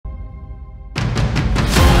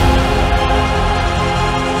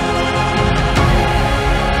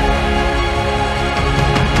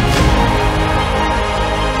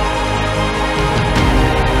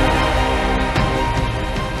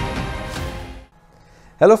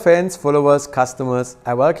Hello fans, followers, customers,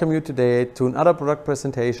 I welcome you today to another product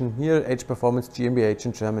presentation here at HPerformance GmbH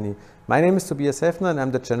in Germany. My name is Tobias Heffner and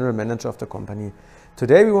I'm the General Manager of the company.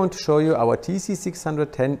 Today we want to show you our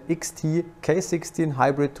TC610XT K16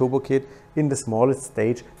 hybrid turbo kit in the smallest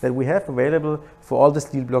stage that we have available for all the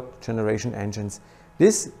steel block generation engines.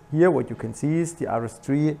 This here, what you can see, is the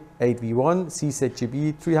RS3 8V1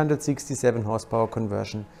 CZGB 367 horsepower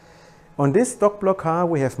conversion. On this stock block car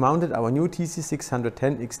we have mounted our new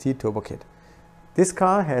TC610XT turbo kit. This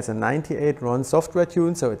car has a 98 RON software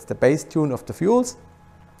tune, so it's the base tune of the fuels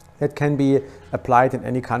that can be applied in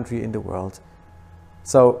any country in the world.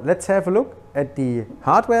 So let's have a look at the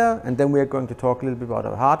hardware, and then we are going to talk a little bit about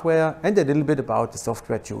our hardware and a little bit about the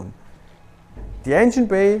software tune. The engine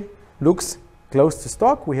bay looks close to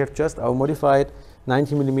stock. We have just our modified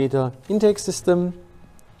 90mm intake system.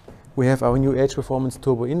 We have our new HPerformance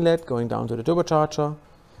turbo inlet going down to the turbocharger.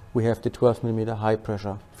 We have the 12mm high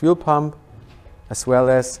pressure fuel pump, as well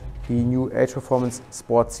as the new HPerformance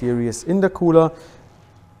Sport Series intercooler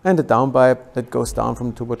and the downpipe that goes down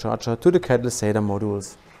from the turbocharger to the catalysator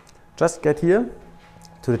modules. Just get here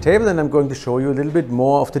to the table and I'm going to show you a little bit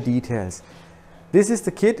more of the details. This is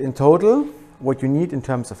the kit in total, what you need in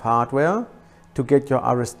terms of hardware to get your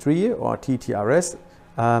RS3 or TTRS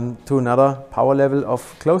to another power level of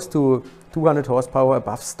close to 200 horsepower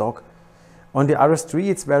above stock. On the RS3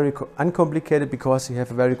 it's very uncomplicated because you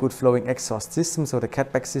have a very good flowing exhaust system, so the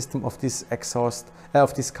catback system of this exhaust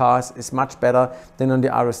of these cars is much better than on the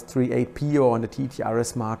RS3 8P or on the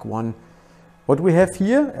TTRS Mark I. What we have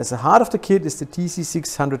here as a heart of the kit is the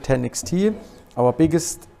TC610XT, our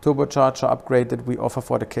biggest turbocharger upgrade that we offer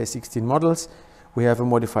for the K16 models. We have a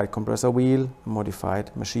modified compressor wheel, a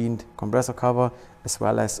modified machined compressor cover, as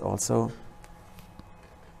well as also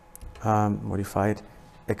modified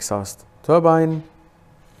exhaust turbine.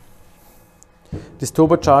 This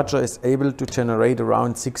turbocharger is able to generate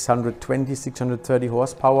around 620-630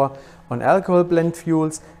 horsepower on alcohol blend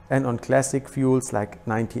fuels, and on classic fuels like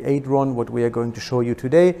 98 RON, what we are going to show you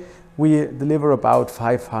today, we deliver about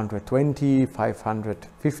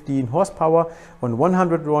 520-515 horsepower. On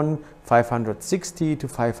 100 RON,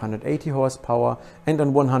 560-580 horsepower, and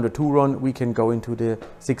on 102 RON we can go into the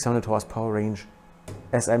 600 horsepower range.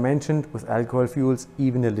 As I mentioned, with alcohol fuels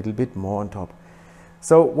even a little bit more on top.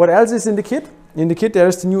 So what else is in the kit? In the kit there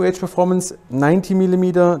is the new HPerformance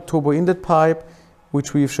 90mm turbo inlet pipe,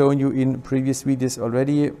 which we've shown you in previous videos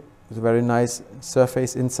already, with a very nice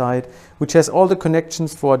surface inside, which has all the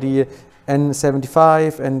connections for the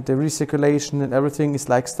N75 and the recirculation, and everything is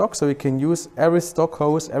like stock, so you can use every stock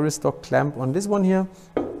hose, every stock clamp on this one here.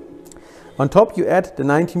 On top you add the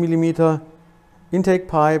 90mm intake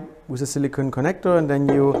pipe with a silicone connector, and then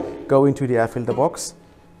you go into the air filter box.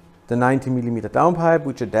 The 90mm downpipe,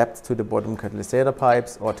 which adapts to the bottom catalysator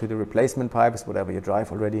pipes or to the replacement pipes, whatever you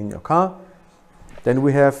drive already in your car. Then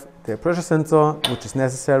we have the pressure sensor, which is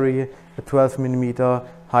necessary, a 12mm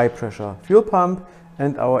high pressure fuel pump,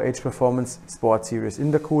 and our HPerformance Sport Series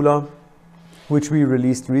intercooler, which we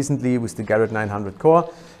released recently with the GARRETT 900 core,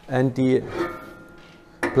 and the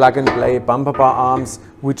plug and play bumper bar arms,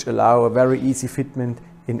 which allow a very easy fitment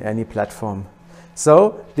in any platform.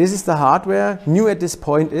 So this is the hardware. New at this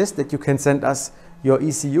point is that you can send us your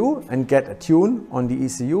ECU and get a tune on the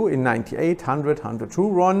ECU in 98, 100, 102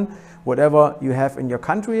 RON, whatever you have in your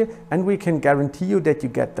country, and we can guarantee you that you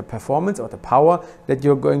get the performance or the power that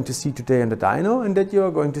you're going to see today on the dyno and that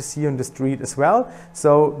you're going to see on the street as well.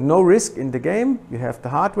 So no risk in the game. You have the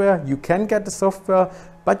hardware, you can get the software,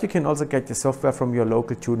 but you can also get the software from your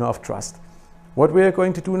local tuner of trust. What we are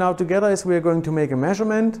going to do now together is we are going to make a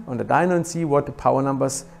measurement on the dyno and see what the power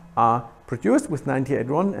numbers are produced with 98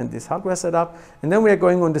 RON and this hardware setup, and then we are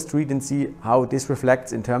going on the street and see how this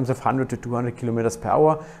reflects in terms of 100 to 200 kilometers per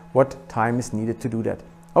hour, what time is needed to do that.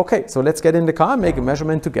 Okay, so let's get in the car and make a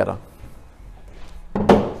measurement together.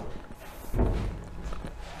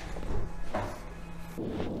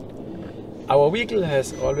 Our vehicle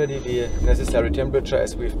has already the necessary temperature,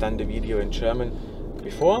 as we've done the video in German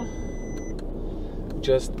before.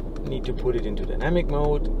 Just need to put it into dynamic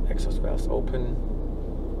mode, exhaust valves open,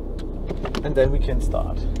 and then we can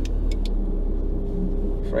start.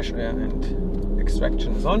 Fresh air and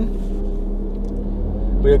extraction is on.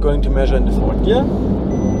 We are going to measure in the fourth gear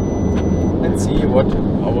and see what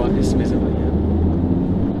power is visible here.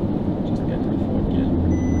 Just get to the fourth gear.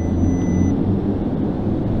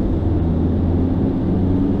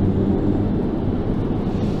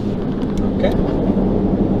 Okay.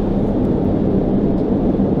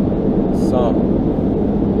 So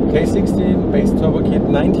K16 base turbo kit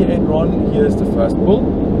 98 RON. Here is the first pull.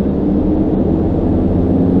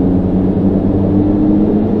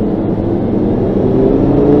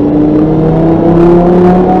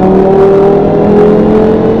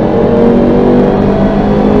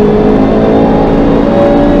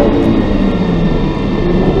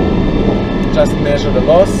 measure the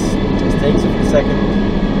loss. It just takes a few seconds.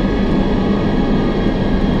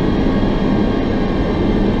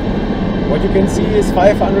 What you can see is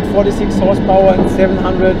 546 horsepower and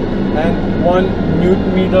 701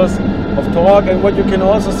 Newton meters of torque. And what you can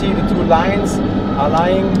also see, the two lines are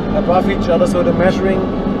lying above each other, so the measuring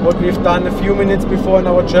what we've done a few minutes before in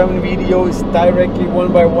our German video is directly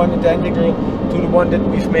one by one identical to the one that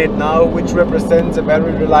we've made now, which represents a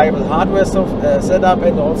very reliable hardware setup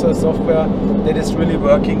and also a software that is really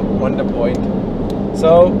working on the point.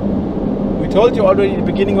 So we told you already at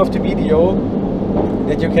the beginning of the video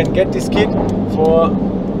that you can get this kit for,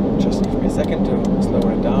 just give me a second to slow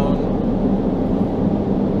it down.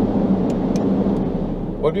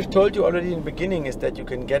 What we've told you already in the beginning is that you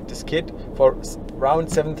can get this kit for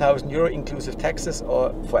around 7,000 euro inclusive taxes,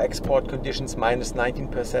 or for export conditions minus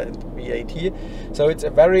 19% VAT. So it's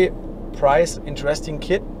a very price interesting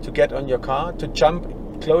kit to get on your car, to jump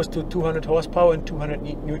close to 200 horsepower and 200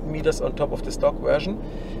 Newton meters on top of the stock version.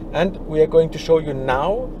 And we are going to show you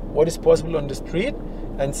now what is possible on the street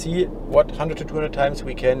and see what 100 to 200 times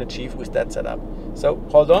we can achieve with that setup. So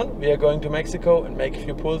hold on, we are going to Mexico and make a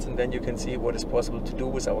few pulls, and then you can see what is possible to do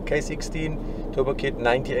with our K16 turbo kit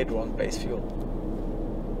 98 round base fuel.